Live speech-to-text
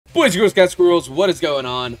Boys, girls, cats, squirrels, what is going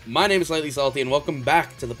on? My name is SlightliSalti, and welcome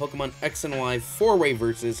back to the Pokemon X and Y 4-Way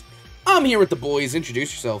Versus. I'm here with the boys.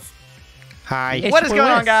 Introduce yourself. Hi. What is going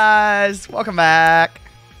on, guys? Welcome back.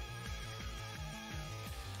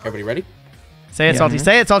 Everybody ready? Say it, Salty.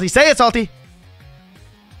 Say it, Salty. Say it, Salty.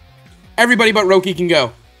 Everybody but Roki can go.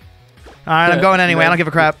 All right, I'm going anyway. I don't give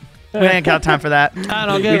a crap. We ain't got time for that. I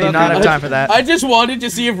don't give a crap. We do not have time for that. I just wanted to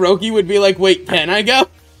see if Roki would be like, wait, can I go?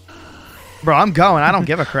 Bro, I'm going. I don't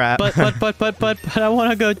give a crap. But I want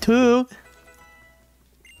to go too.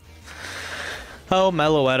 Oh,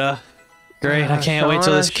 Meloetta. Great. I can't wait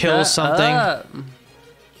till this kills something.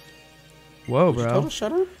 Whoa, Did you bro. tell the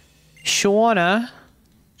shutter? Shawana.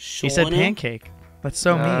 He said pancake. That's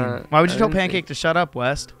so mean. Why would you tell pancake to shut up,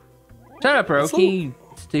 West? Shut up, Roki.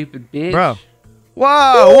 Stupid bitch. Bro. Whoa,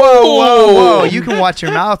 whoa, whoa, whoa. You can watch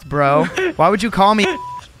your mouth, bro. Why would you call me?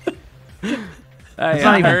 That's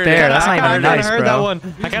not even fair. That's not even nice, bro.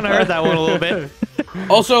 I kind of heard that one a little bit.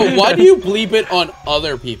 Also, why do you bleep it on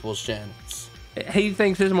other people's channels? He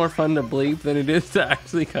thinks it's more fun to bleep than it is to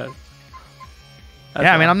actually cuss.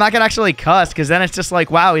 Yeah, I mean, I'm not going to actually cuss because then it's just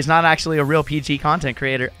like, wow, he's not actually a real PG content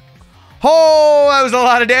creator. Oh, that was a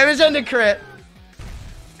lot of damage and a crit.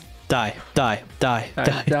 Die.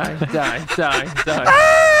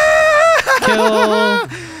 Kill.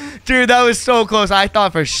 Dude, that was so close. I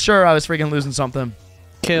thought for sure I was freaking losing something.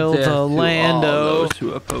 Kill Death the to Lando. all those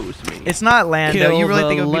who oppose me. It's not Lando. Kill You really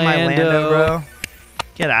think it would be my Lando, Lando. bro?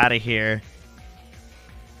 Get out of here.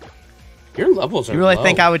 Your levels are You really low.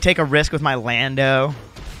 think I would take a risk with my Lando?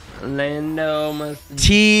 Lando must.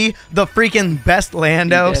 T, the freaking best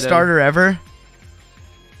Lando You did starter ever.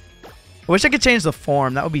 I wish I could change the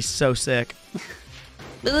form. That would be so sick.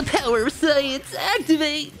 The power of science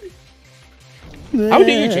activate. How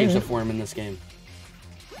do you change the form in this game?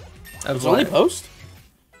 It's only post?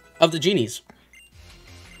 Of the genies.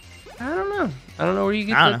 I don't know. I don't know where you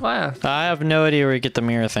get the class. I have no idea where you get the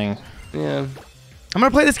mirror thing. Yeah. I'm going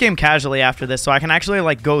to play this game casually after this so I can actually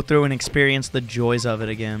like go through and experience the joys of it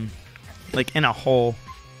again. Like in a whole.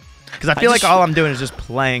 Because I feel like all I'm doing is just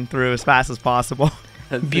playing through as fast as possible.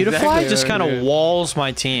 Beautifly just kind of walls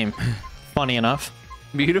my team. Funny enough.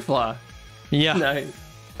 Beautifly. Yeah. Nice.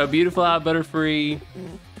 A Beautifly, Butterfree,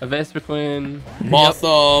 a Vespiquen,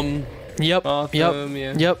 Motham. Yep. Awesome,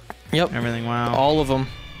 Yep. Everything, wow. All of them.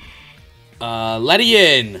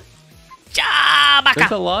 Ledian.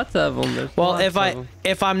 There's a lot of them. Well,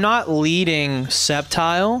 if I'm not leading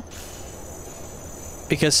Sceptile,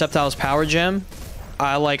 because Sceptile's power gem,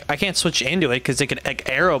 I can't switch into it because it could like,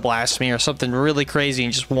 arrow blast me or something really crazy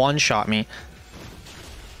and just one shot me.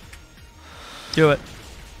 Do it.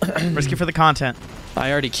 Risky for the content. I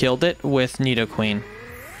already killed it with Nidoqueen.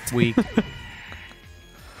 Weak.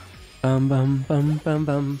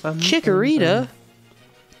 Chikorita.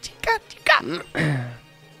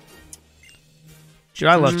 Dude,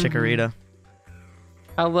 I love Chikorita.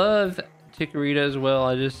 I love Chikorita as well.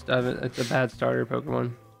 It's a bad starter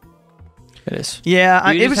Pokemon. It is.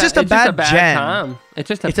 Yeah, Dude, it was just a bad gen. Time. It's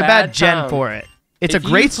just a bad gen time. for it. It's If a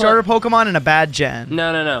great you starter Pokemon and a bad gen.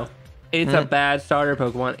 No. It's a bad starter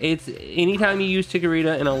Pokemon. It's anytime you use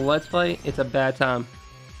Chikorita in a Let's Play, it's a bad time.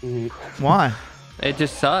 Why? It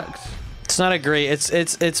just sucks. It's not a great.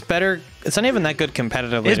 It's better. It's not even that good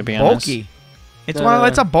competitively, It's to be honest. bulky. It's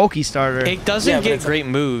it's a bulky starter. It doesn't Yeah, but get it's great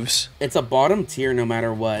moves. It's a bottom tier no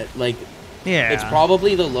matter what. Like, Yeah. it's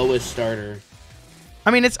probably the lowest starter. I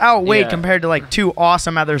mean, it's outweighed Yeah. compared to like two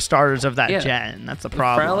awesome other starters of that Yeah. gen. That's the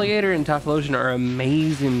problem. Feraligatr and Typhlosion are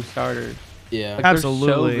amazing starters. Yeah. Like,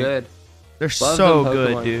 Absolutely. They're so good. They're Love so them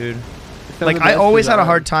good, Pokemon. dude. They're Like, the I best always had a design.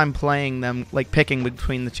 hard time playing them, like picking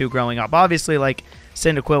between the two growing up. Obviously, like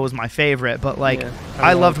Cyndaquil was my favorite, but like Yeah,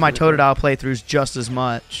 I love loved my Cyndaquil. Totodile playthroughs just as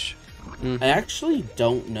much. I actually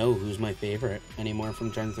don't know who's my favorite anymore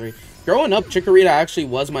from Gen 3. Growing up, Chikorita actually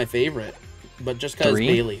was my favorite, but just because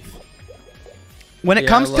Bayleaf. When it Yeah,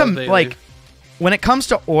 comes I to love Bayleaf. like, when it comes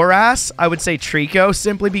to Oras, I would say Trico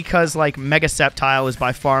simply because like Mega Sceptile is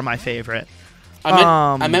by far my favorite.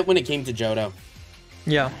 I meant when it came to Johto.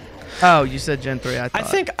 Yeah. Oh, you said Gen 3. I thought.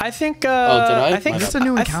 I think. Oh, did I? I think Is this a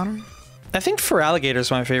new encounter? I think Feraligator's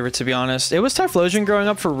my favorite, to be honest. It was Typhlosion growing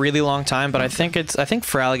up for a really long time, but I think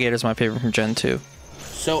Feraligator's my favorite from Gen 2.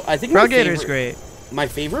 So I think Feraligator is great. My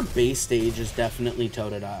favorite base stage is definitely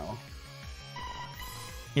Totodile.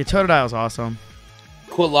 Yeah, Totodile's awesome.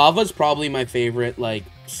 Quilava's probably my favorite, like,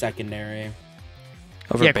 secondary.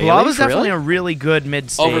 Over Yeah, Bayleaf, Quilava's definitely really? a really good mid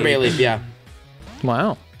stage. Over Bayleaf, yeah.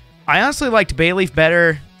 Wow. I honestly liked Bayleaf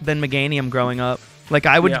better than Meganium growing up. Like,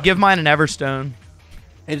 I would give mine an Everstone.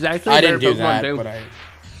 It's actually I a better didn't do Pokemon that, too. but I...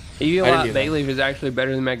 You I lot didn't do that. Bayleaf is actually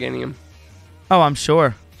better than Meganium. Oh, I'm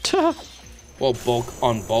sure. Well,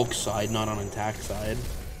 bulk side, not on attack side.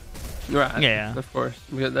 Right. Yeah. Of course.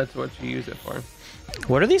 Because that's what you use it for.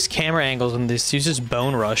 What are these camera angles when this uses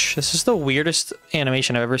Bone Rush? This is the weirdest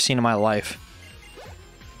animation I've ever seen in my life.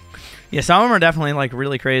 Yeah, some of them are definitely like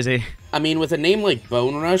really crazy. I mean, with a name like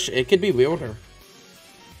Bone Rush, it could be weirder.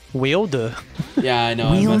 Wielder. Yeah, I know.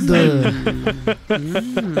 I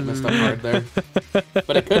messed up hard there.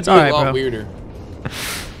 But it could be alright, a lot bro. weirder.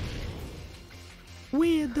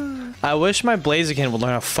 I wish my Blaziken would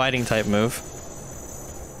learn a fighting type move.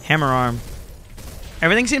 Hammer arm.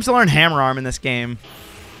 Everything seems to learn hammer arm in this game.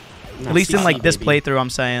 At least in CC, like this baby. playthrough, I'm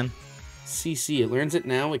saying. CC, it learns it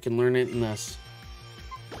now, it can learn it in this.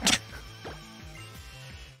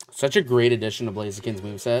 Such a great addition to Blaziken's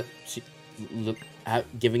moveset.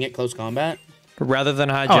 Giving it close combat. Rather than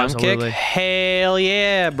high jump kick? absolutely. Hell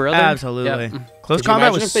yeah, brother. Absolutely. Yep. Close Could you combat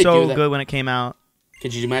imagine was if they do so that? good when it came out.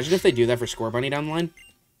 Could you imagine if they do that for Score Bunny down the line?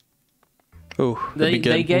 Ooh, They that'd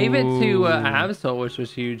be good. gave it to Absol, which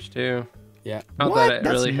was huge too. Yeah. Not What? that it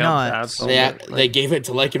That's really nuts. helped Absol. Yeah, but, they like, gave it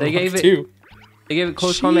to Lycanroc they gave it- too. they gave it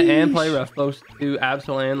close combat and play Sheesh. rough, both to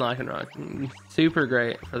Absol and Lycanroc. Super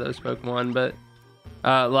great for those Pokemon, but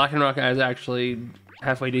Lycanroc is actually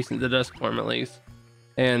halfway decent to Dusk form at least.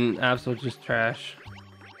 And Absol just trash.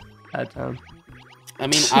 Bad time. I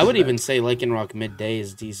mean, I would even say Lycanroc midday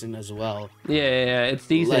is decent as well. Yeah, it's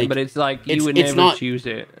decent, Like, but it's like you it's- would it's never not- choose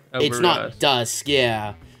it over It's not Dusk. Dusk,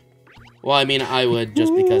 yeah. Well, I mean, I would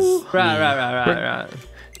just because. Right.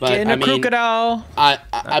 But Getting I a mean, crocodile.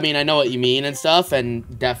 I mean, I know what you mean and stuff,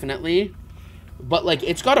 and definitely. But like,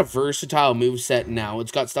 it's got a versatile moveset now.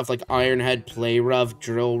 It's got stuff like Iron Head, Play Rough,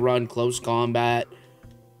 Drill Run, Close Combat.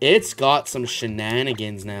 It's got some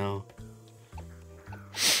shenanigans now.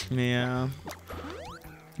 Yeah.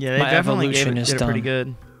 Yeah, they My definitely evolution did is it pretty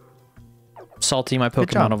done. good. Salty, my Good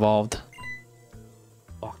Pokemon job. evolved.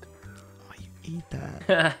 Fuck. Oh, you eat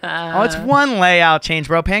that. Oh, it's one layout change,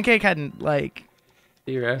 bro. Pancake had like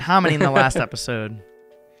Zero. how many in the last episode?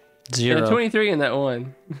 Yeah, 0. 23 in that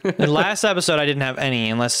one. The last episode, I didn't have any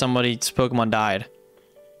unless somebody's Pokemon died.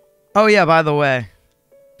 Oh yeah, by the way.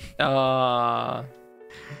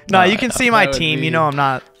 No, you can see my that would team. be- You know I'm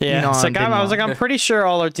not. Yeah, you know it's like, I'm I was like, I'm pretty sure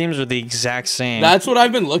all our teams are the exact same. That's what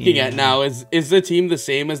I've been looking at now. Is the team the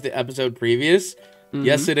same as the episode previous?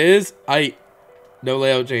 Yes, it is. No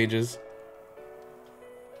layout changes.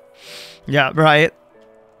 Yeah, right.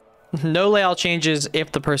 No layout changes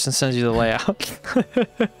if the person sends you the layout.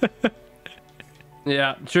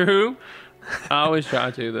 Yeah, true. I always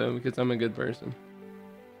try to though because I'm a good person.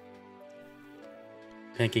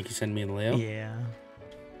 Pancake, you send me the layout. Yeah.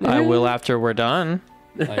 I will after we're done.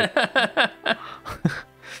 Like,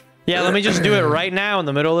 Yeah, let me just do it right now in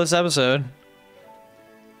the middle of this episode.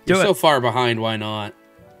 you're Do it. so far behind. Why not?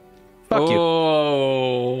 Fuck you.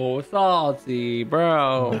 Oh, salty,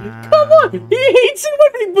 bro. Come on, he hates it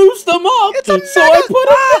when we boost them up. So I put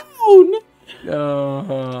him down.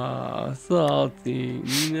 Oh, salty.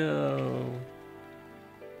 No.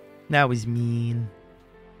 That was mean.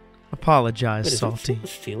 Apologize, Salty.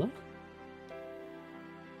 Sheila?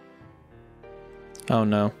 Oh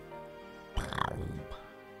no.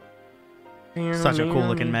 Such a cool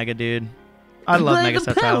looking Mega dude. I love Mega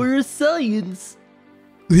Sceptile. of science.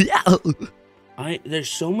 There's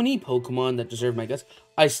so many Pokemon that deserve Megas.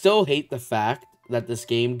 I still hate the fact that this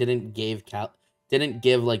game didn't give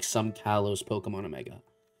like some Kalos Pokemon a Mega.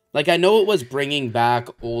 Like, I know it was bringing back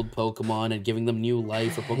old Pokemon and giving them new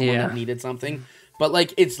life for Pokemon Yeah. that needed something, but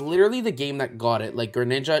like it's literally the game that got it. Like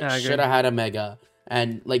Greninja I agree. should have had a Mega,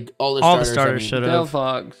 and like all the All starters, the starters should have.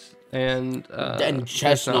 Delphox and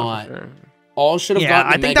Chestnut. for sure. all should have Yeah, gotten a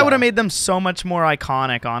I think Mega. that would have made them so much more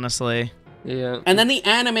iconic, honestly. Yeah. And then the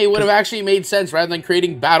anime would have actually made sense rather than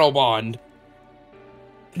creating Battle Bond.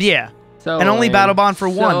 Yeah. So And only lame. Battle Bond for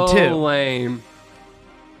one, So too. lame.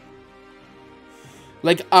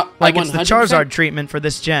 Like, Like, I it's the 100% Charizard treatment for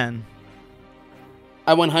this gen.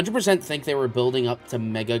 I 100% think they were building up to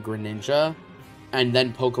Mega Greninja, and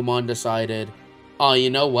then Pokemon decided, oh, you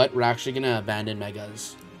know what? We're actually gonna abandon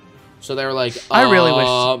Megas. So they were like, I really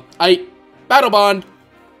wish- Battle Bond.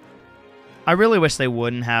 I really wish they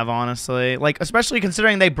wouldn't have, honestly. Like, especially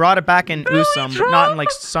considering they brought it back in Usum, but not in, like,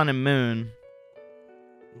 Sun and Moon.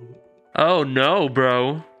 Oh no,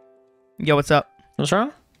 bro. Yo, what's up? What's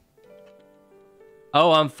wrong?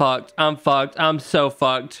 Oh, I'm fucked. I'm so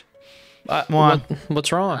fucked. Come on.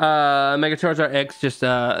 What's wrong? Mega Charizard X just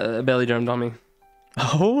belly drummed on me.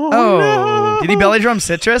 Oh, did he belly drum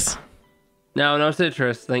Citrus? No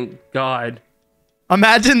citrus, thank God.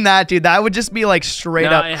 Imagine that, dude. That would just be like straight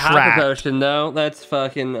up Hyper crack. potion though. That's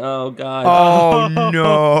fucking. Oh god. Oh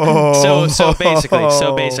no. So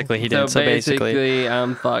basically he did. So basically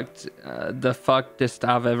I'm fucked. The fuckedest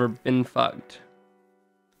I've ever been fucked.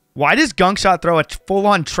 Why does Gunkshot throw a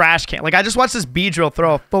full-on trash can? Like I just watched this Beedrill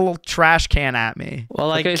throw a full trash can at me.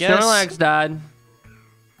 Well, I Okay, guess. Snorlax died.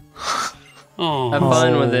 Oh. Have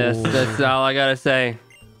fun with this. That's all I gotta say.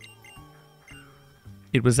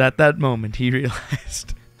 It was at that moment he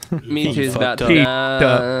realized. Mewtwo's about fucked to up.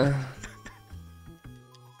 die.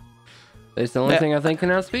 It's the only thing I think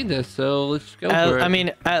can outspeed this, so let's go for it. I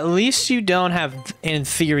mean, at least you don't have, in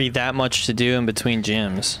theory, that much to do in between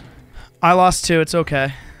gyms. I lost 2. It's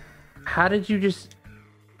okay. How did you just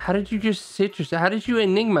sit yourself? How did you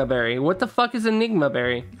Enigma Berry? What the fuck is Enigma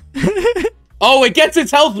Berry? Oh, it gets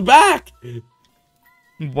its health back.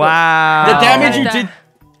 Wow.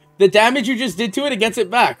 The damage you just did to it, it gets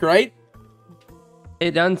it back, right?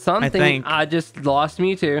 It done something. I just lost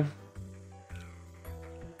Mewtwo.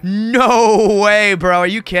 No way, bro. Are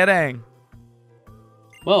you kidding?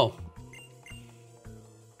 Well,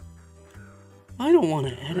 I don't want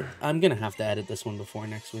to edit. I'm gonna have to edit this one before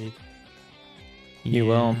next week. You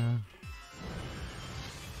will.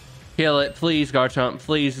 Kill it, please, Garchomp.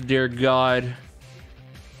 Please, dear God.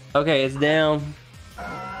 Okay, it's down.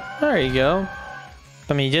 There you go.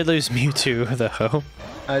 I mean, you did lose Mewtwo, though.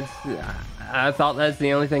 I thought that's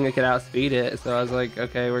the only thing that could outspeed it, so I was like,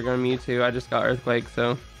 okay, we're going Mewtwo. I just got Earthquake,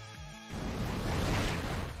 so.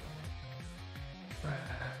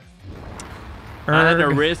 I had to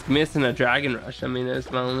risk missing a Dragon Rush. I mean,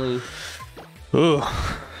 it's my only. Ooh.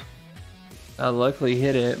 I luckily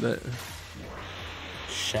hit it, but.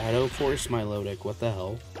 Shadow Force Milotic, what the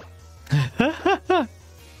hell?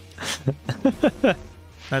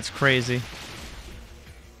 That's crazy.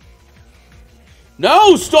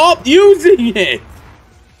 No, stop using it!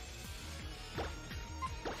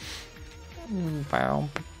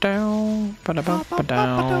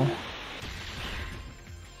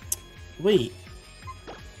 Wait.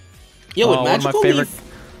 Yo, would one of my Magical favorite- Leaf...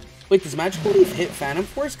 Wait, does Magical Leaf hit Phantom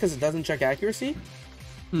Force because it doesn't check accuracy?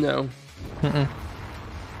 No, I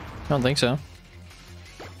don't think so.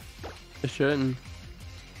 it shouldn't.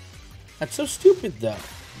 That's so stupid, though.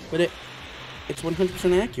 But it's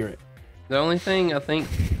 100% accurate. The only thing I think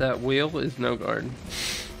that will is no guard.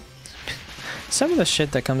 Some of the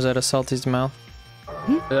shit that comes out of Salty's mouth.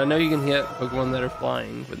 But I know you can hit Pokemon that are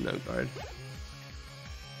flying with no guard.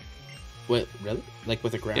 Wait, really? Like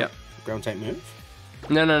with a ground type move?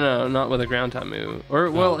 No, not with a ground type move. Or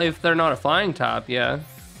well, if they're not a flying type, yeah.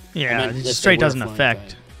 Yeah, I mean, it if just they straight were doesn't flying affect.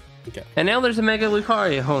 type. Okay. And now there's a Mega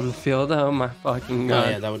Lucario on the field. Oh my fucking god! Oh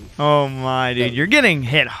yeah, that would. Oh my, dude. You're getting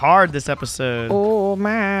hit hard this episode. Oh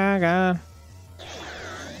my god.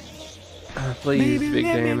 Please, big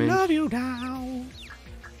damage. Love you down.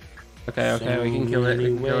 Okay, we can kill it. We So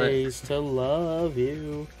can many kill it. ways to love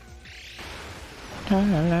you.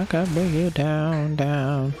 Like I bring you down,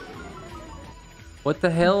 down. What the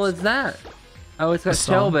hell is that? Oh, it's got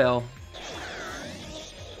song. Shell Bell.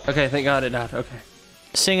 Okay, thank God it died. Okay.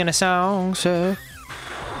 Singing a song, sir.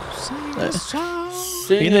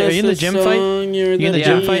 Sing You in the us a gym fight? song, you're You in the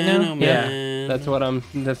gym fight now? piano Yeah, man. that's what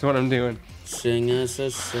I'm doing. Sing us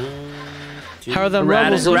a song. How are the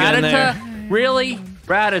levels looking in there? Rattata? Really?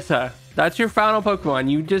 Rattata. That's your final Pokemon.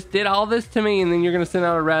 You just did all this to me, and then you're gonna send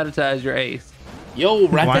out a Rattata as your ace. Yo,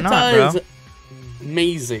 Why Rattata not, bro? is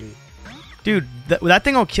amazing. Dude, that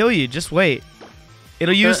thing will kill you. Just wait.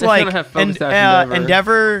 It'll use It's gonna like have Focus Attack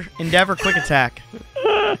Endeavor Quick Attack.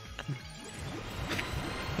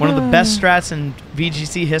 One of the best strats in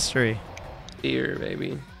VGC history. Here,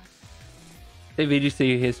 baby. Say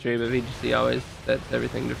VGC history, but VGC always sets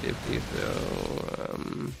everything to 50,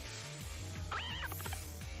 so,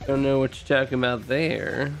 don't know what you're talking about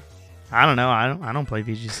there. I don't know. I don't play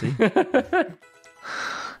VGC.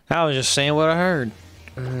 I was just saying what I heard.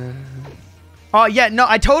 Oh yeah, no,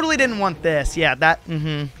 I totally didn't want this. Yeah, that.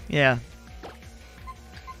 Yeah.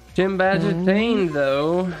 Gym badge attained,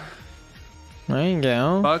 though. There you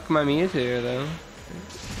go. Fuck my Mewtwo, though.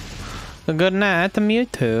 A good night to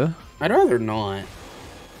Mewtwo. I'd rather not.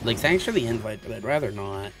 Like, thanks for the invite, but I'd rather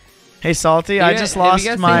not. Hey Salty, I just have you lost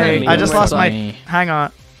guys seen my. that meme I just where lost it's my. like- Hang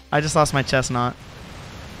on. I just lost my chestnut.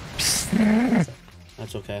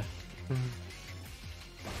 That's okay.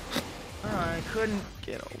 I couldn't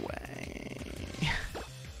get away.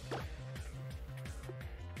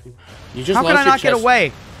 You just How lost can I your not get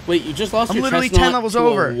away? Wait, you just lost I'm your literally chestnut 10 levels to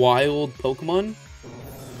over. a wild Pokemon?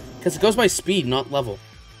 Because it goes by speed, not level.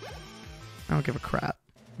 I don't give a crap.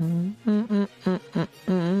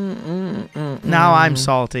 Now I'm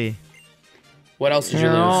salty. What else did you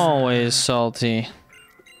You're lose? always salty.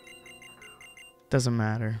 Doesn't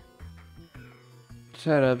matter.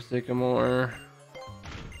 Shut up, Sycamore.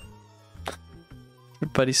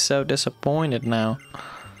 Everybody's so disappointed now.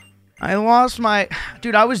 I lost my...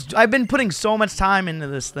 Dude, I've been putting so much time into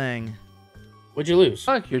this thing. What'd you lose?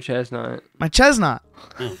 Fuck your chestnut. My chestnut.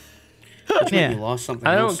 Oh. Which Yeah. meant you lost something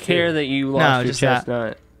I else, don't care too. that you lost your just that.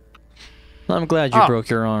 chestnut. I'm glad you Oh. broke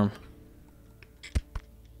your arm.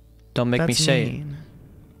 Don't make me That's say it. mean.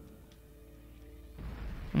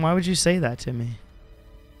 Why would you say that to me?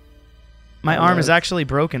 My arm is actually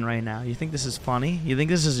broken right now. You think this is funny? You think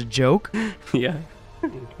this is a joke? Yeah.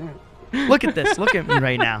 Look at this. Look at me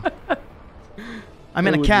right now. I'm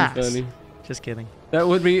in That a would be cast. funny. Just kidding. That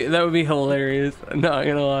would be hilarious. I'm not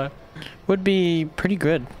gonna lie. Would be pretty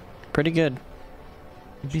good. Pretty good.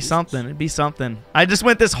 It'd be something. It'd be something. I just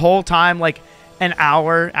went this whole time like an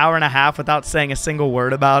hour and a half without saying a single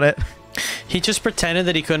word about it. He just pretended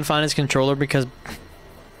that he couldn't find his controller because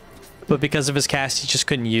of his cast, he just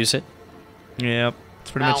couldn't use it. Yep. That's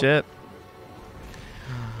pretty much it.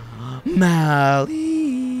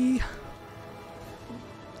 Mally.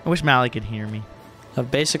 I wish Mally could hear me. I've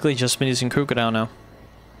basically just been using Crocodile now.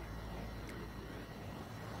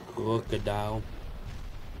 Crocodile.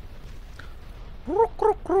 Oh.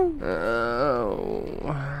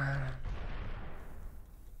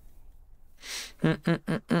 Bow, bow,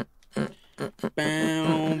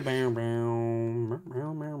 bow, bow, bow,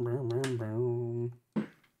 bow, bow, bow.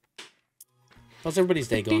 How's everybody's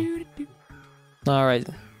day going? All right.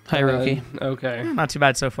 Hi, Rookie. Okay. Not too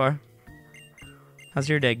bad so far. How's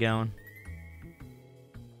your day going?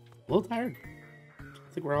 A little tired.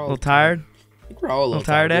 I think we're all A little tired? I think we're all a little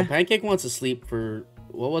tired, tired. eh? Well, Pancake wants to sleep for,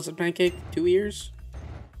 what was it, Pancake? 2 years?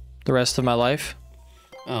 The rest of my life.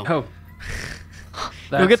 Oh. Oh.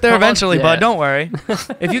 You'll get there eventually, bud. Don't worry.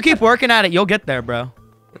 If you keep working at it, you'll get there, bro.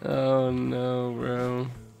 Oh no, bro.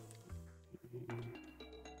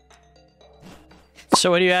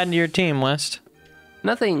 So what are you adding to your team, West?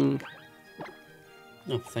 Nothing.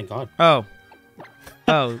 Oh, thank God. Oh.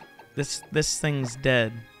 Oh. This thing's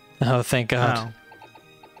dead. Oh, thank God. Oh.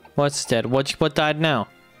 What's dead? What died now?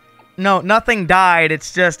 No, nothing died.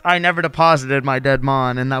 It's just I never deposited my dead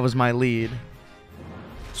mon, and that was my lead.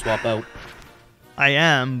 Swap out. I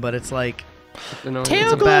am, but it's like...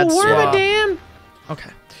 Tail a bad glow swap. wormadam.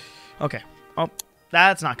 Okay. Okay. Oh,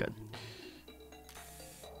 that's not good.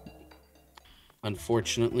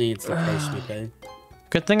 Unfortunately, it's the price we pay.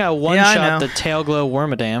 Good thing I I one-shot know. the tail glow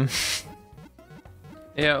wormadam.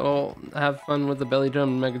 Yeah, well, have fun with the belly drum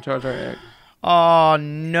and Mega Charizard. Oh,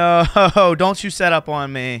 no. Don't you set up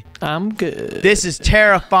on me. I'm good. This is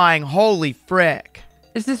terrifying. Holy frick.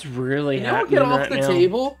 Is this really Can you happening get off right the now?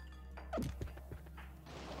 table?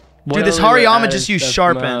 Dude, this Totally would Hariyama add just used stuff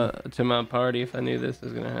Sharpen. to my party if I knew this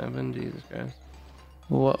was gonna happen. Jesus Christ.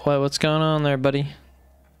 What's going on there, buddy?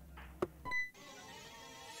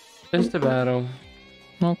 Just a battle.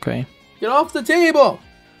 Okay. Get off the table!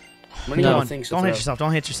 What do you Come all on. think, Don't hit yourself.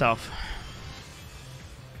 Don't hit yourself.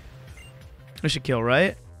 We should kill,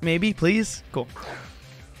 right? Maybe, please? Cool.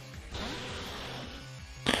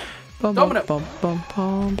 Domino. Bum, bum,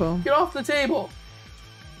 bum, bum. Get off the table!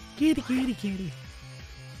 Kitty, kitty, kitty.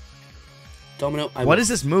 Domino, What is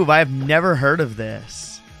this move? I have never heard of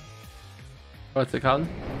this. What's it called?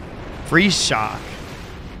 Freeze shock.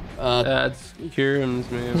 That's Kyurem's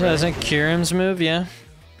move. Yeah, isn't Kyurem's move? Yeah.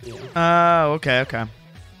 Oh, okay, okay.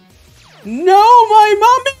 No,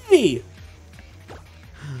 my mummy!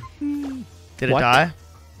 Did it What? die?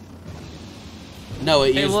 No,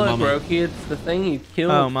 it Hey, used look, mummy. Brokey, it's the thing you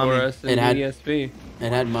killed Oh, for mummy. us in It had- ESP. It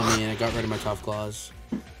had mummy and it got rid of my tough claws.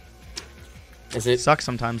 Is it? Sucks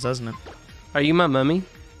sometimes, doesn't it? Are you my mummy?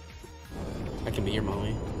 I can be your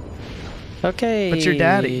mummy. Okay. But your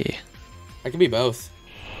daddy. I can be both.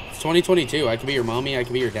 It's 2022. I can be your mommy. I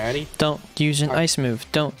can be your daddy. Don't use an ice move.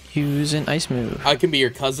 Don't use an ice move. I can be your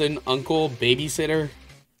cousin, uncle, babysitter.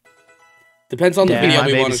 Depends on the Yeah, video my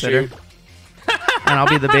we want to babysitter. shoot. And I'll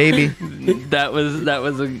be the baby. That was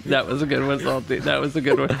a good one, Salty. That was a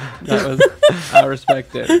good one. I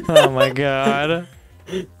respect it. Oh my God.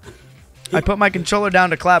 I put my controller down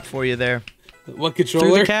to clap for you there. What Through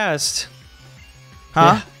controller? the cast.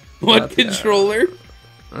 Huh? What controller?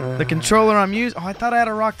 The controller I'm using... Oh, I thought I had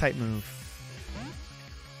a rock type move.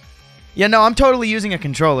 Yeah, no, I'm totally using a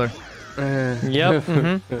controller. Yep.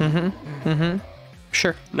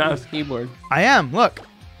 Sure. Now it's keyboard. I am. Look.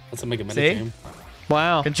 Let's make a minute See? game.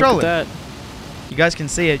 Wow. Controller. Look at You guys can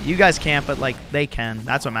see it. You guys can't, but, like, they can.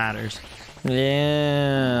 That's what matters. that.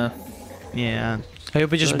 Yeah. Yeah. I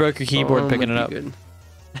hope we just broke your keyboard Oh, picking it might up. be good.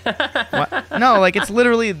 What? No, like it's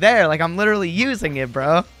literally there. Like I'm literally using it,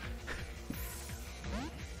 bro.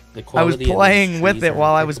 I was playing with it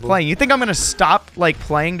while I was playing. You think I'm gonna stop like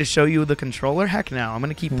playing to show you the controller? Heck no, I'm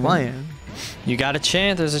gonna keep playing. You got a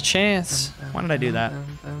chance. There's a chance. Why did I do that?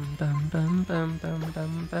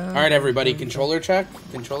 All right, everybody, controller check.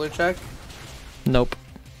 Controller check. Nope.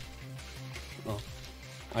 Oh,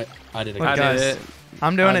 I did it. Look, I guys, did it.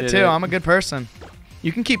 I'm doing I it did too. it. I'm a good person.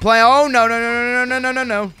 You can keep playing. Oh no no no no no no no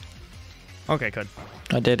no. Okay, good.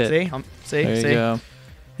 I did it. See, There you see. go.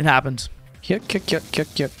 It happens. Yuck, yuck, yuck, yuck,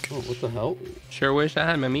 yuck. Oh, what the hell? Sure wish I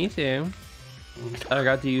had my Me Too. I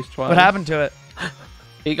got to use twice. What happened to it?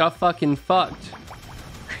 He got fucking fucked.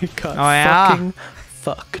 You got Oh, yeah. fucking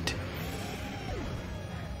fucked.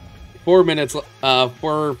 4 minutes.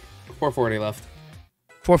 440 left.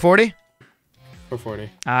 440. 440.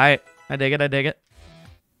 All right, I dig it. I dig it.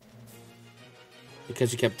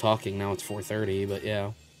 Because you kept talking, now it's 4:30. But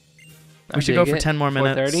yeah. We should go for 10 more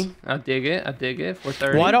minutes. 4:30. I dig it. I dig it.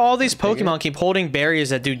 4:30. Why do all these Pokemon keep holding barriers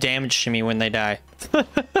that do damage to me when they die?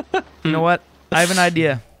 You know what? I have an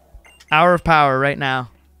idea. Hour of power right now.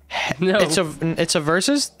 No. It's a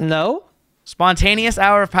versus? No. Spontaneous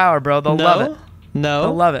hour of power, bro. They'll No. love it. No.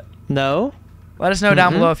 They'll love it. No. Let us know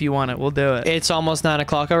down below if you want it. We'll do it. It's almost 9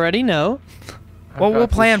 o'clock already. No. Well, we'll Across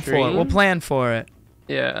the plan for it. stream? We'll plan for it.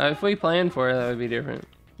 Yeah, if we planned for it, that would be different.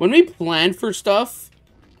 When we plan for stuff,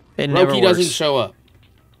 It never Roki works. doesn't show up.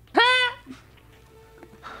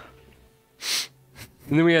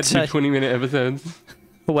 And then we had two 20-minute episodes.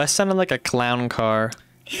 Wes sounded like a clown car.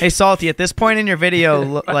 Hey, Salty, at this point in your video,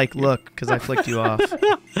 look, because I flicked you off.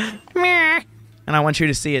 And I want you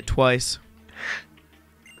to see it twice.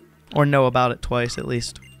 Or know about it twice, at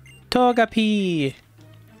least. Togepi.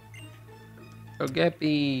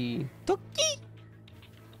 Togepi.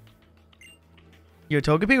 Yo,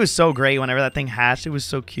 Togepi was so great whenever that thing hatched. It was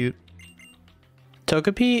so cute.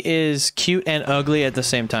 Togepi is cute and ugly at the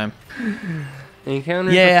same time.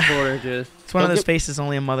 Encounters Yeah. of Florges. It's one of those faces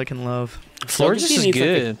only a mother can love. Florges Togepi is needs, like,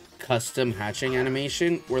 good. a custom hatching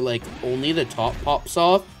animation where like only the top pops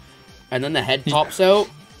off, and then the head pops out,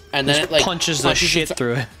 and then it like punches the shit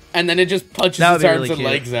through it. and then it just punches That would its be arms really and cute.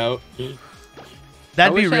 legs out.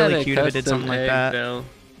 That'd I be wish I had really a cute if it did custom something like egg, that. though.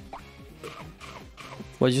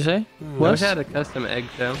 What'd you say? I wish I had a custom egg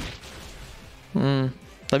though. That'd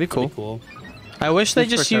be cool. Pretty cool. I wish they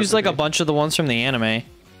Just just for used like a Togepi. bunch of the ones from the anime.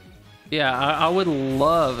 Yeah, I would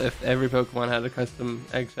love if every Pokemon had a custom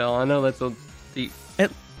eggshell. I know that's a deep.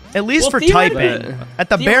 At least Well, for theoretically- typing. At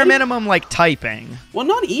the bare minimum, like typing. Well,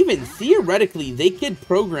 not even theoretically, they could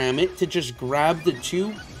program it to just grab the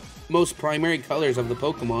two most primary colors of the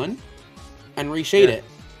Pokemon and reshade Yeah. it.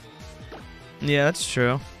 Yeah, that's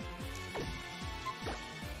true.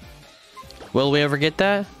 Will we ever get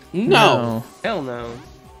that? No, Hell no.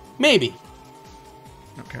 maybe,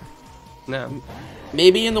 Okay. No.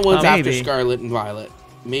 maybe in the ones after Maybe. Scarlet and Violet.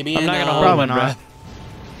 Maybe I'm in not gonna hold Probably my not. breath.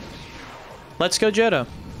 Let's go Johto.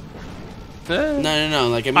 no.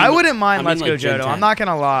 Like I mean, I wouldn't mind I mean, Let's like Go Gen Johto. 10. I'm not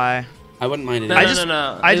gonna lie. I wouldn't mind it. No, I either. just-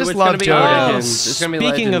 no. I just It's love gonna be Johto. Legends. It's gonna be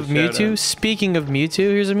Speaking of Legends Mewtwo, Johto. speaking of Mewtwo,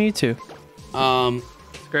 here's a Mewtwo.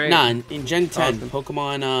 It's great. Nah, in Gen 10, Awesome.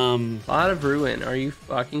 Pokemon, A lot of ruin. Are you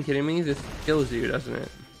fucking kidding me? This kills you, doesn't it?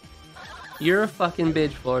 You're a fucking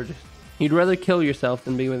bitch, Florges. You'd rather kill yourself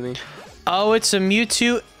than be with me. Oh, it's a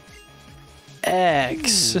Mewtwo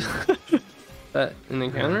X. Is that an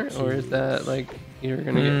encounter, or is that like you're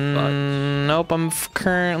gonna get fucked? Nope, I'm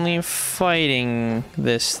currently fighting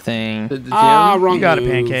this thing. The gym? wrong You got a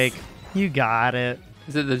move. pancake. You got it.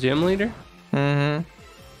 Is it the gym leader? Mm-hmm.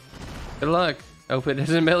 Good luck. Hope it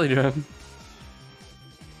doesn't belly drum.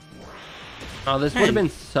 Oh, this would have been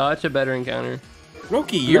such a better encounter.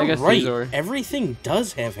 Roki, you're guess right. Caesar. Everything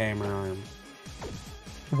does have hammer arm.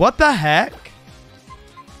 What the heck?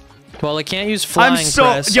 Well, I can't use flying I'm so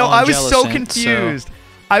press yo. on I was so Jellicent, confused.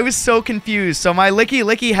 I was so confused. So my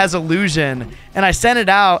Licky has illusion, and I sent it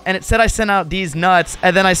out, and it said I sent out these nuts,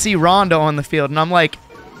 and then I see Rondo on the field, and I'm like,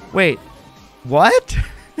 wait, what?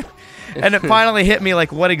 And it finally hit me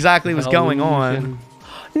like what exactly was going on.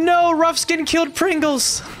 No, Rough Skin killed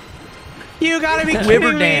Pringles. You gotta be kidding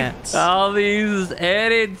Quiver me. dance. All these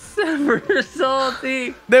edits for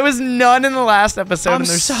Salty. There was none in the last episode, I'm and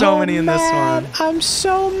there's so many in this mad. one. I'm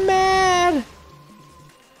so mad.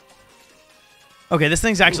 Okay, this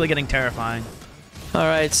thing's actually getting terrifying. All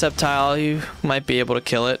right, Sceptile, you might be able to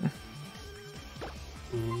kill it.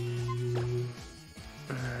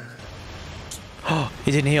 Oh,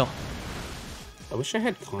 he didn't heal. I wish I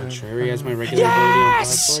had Contrary as my regular ability on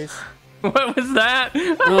Blastoise. What was that?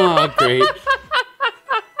 Oh, great.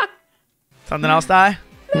 Something else die?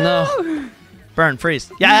 No. Burn,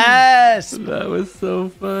 freeze. Yes! That was so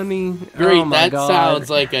funny. Great, Oh my that God. sounds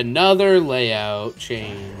like another layout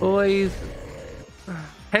change. Boys.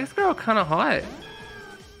 Hex Girl kind of hot.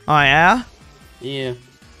 Oh, yeah? Yeah.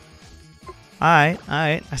 Alright,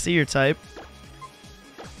 alright. I see your type.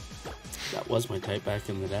 That was my type back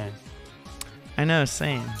in the day. I know,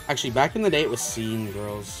 same. Actually, back in the day, it was scene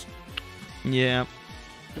girls. Yeah.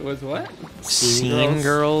 It was what? Scene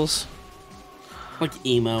girls. Like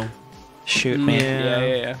emo. Shoot me.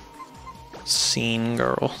 Yeah. Scene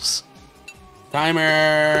girls.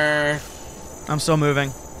 Timer. I'm still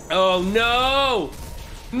moving. Oh no!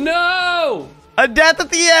 No! A death at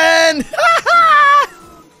the end!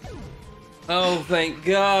 Oh, thank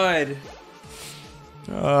God.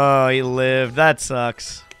 Oh, he lived. That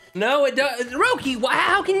sucks. No, it does. Roki,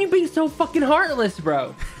 how can you be so fucking heartless,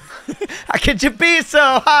 bro? How could you be so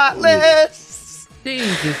heartless?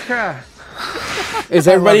 Jesus Christ. Is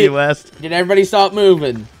I love everybody? you, West. Did everybody stop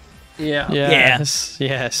moving? Yeah. Yes.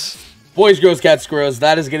 Yes. Boys, girls, cats, squirrels.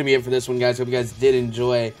 That is gonna be it for this one, guys. Hope you guys did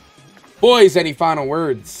enjoy. Boys, any final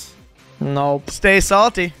words? Nope. Stay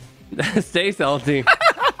salty. Stay salty.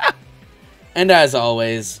 And as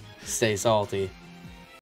always, stay salty.